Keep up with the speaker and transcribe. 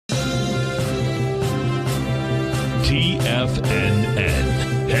TFNN.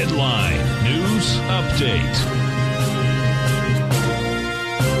 Headline News Update.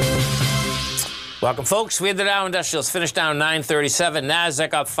 Welcome, folks. We had the Dow Industrials finished down 937,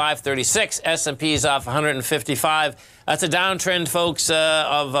 NASDAQ up 536, S&P's off 155. That's a downtrend, folks,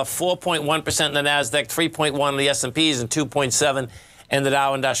 of 4.1% in the NASDAQ, 3.1 in the S&P's, and 2.7 in the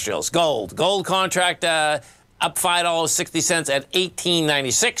Dow Industrials. Gold contract up $5.60 at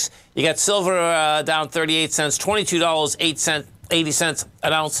 $18.96. You got silver down 38 cents, $22.80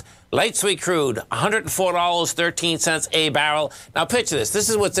 an ounce. Light sweet crude, $104.13 a barrel. Now picture this. This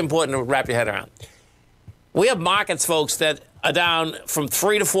is what's important to wrap your head around. We have markets, folks, that are down from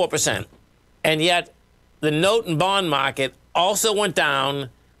 3 to 4%, and yet the note and bond market also went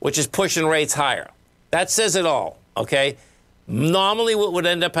down, which is pushing rates higher. That says it all, okay? Normally what would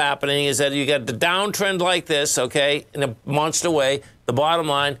end up happening is that you get the downtrend like this, okay, in a monster way. The bottom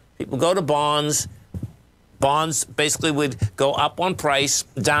line, people go to bonds. Bonds basically would go up on price,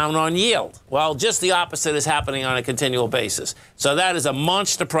 down on yield. Well, just the opposite is happening on a continual basis. So that is a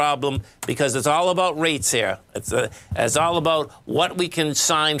monster problem because it's all about rates here. It's all about what we can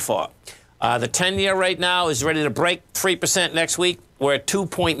sign for. The 10-year right now is ready to break 3% next week. We're at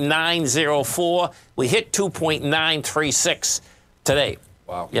 2.904. We hit 2.936 today.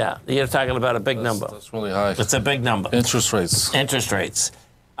 Wow. Yeah, you're talking about a big number. That's really high. It's a big number. Interest rates. Interest rates.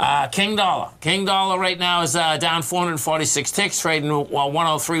 King dollar. King dollar right now is down 446 ticks, trading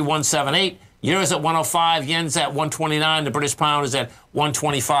 103.178. Euro's at 105. Yen's at 129. The British pound is at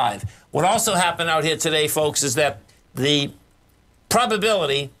 125. What also happened out here today, folks, is that the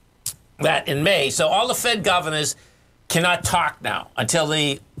probability that in May, so all the Fed governors cannot talk now until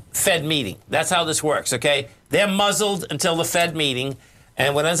the Fed meeting. That's how this works, okay? They're muzzled until the Fed meeting.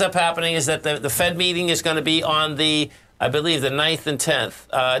 And what ends up happening is that the Fed meeting is going to be on the, I believe, the 9th and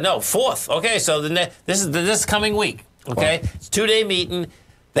 10th. No, 4th. Okay, so this is this coming week. Okay, wow. It's a 2-day meeting.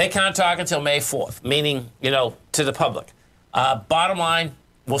 They can't talk until May 4th, meaning, you know, to the public. Bottom line,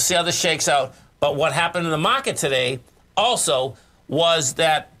 we'll see how this shakes out. But what happened in the market today also was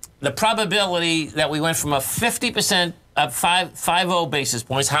that the probability that we went from a 50% of 50 basis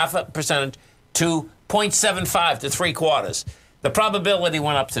points, half a percentage, to 0.75 to 3/4. The probability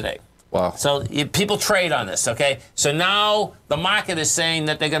went up today. Wow. So people trade on this, okay? So now the market is saying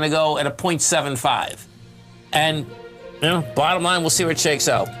that they're going to go at a 0.75. And, you know, bottom line, we'll see where it shakes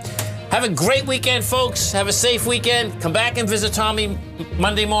out. Have a great weekend, folks. Have a safe weekend. Come back and visit Tommy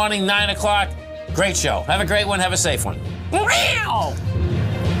Monday morning, 9 o'clock. Great show. Have a great one. Have a safe one.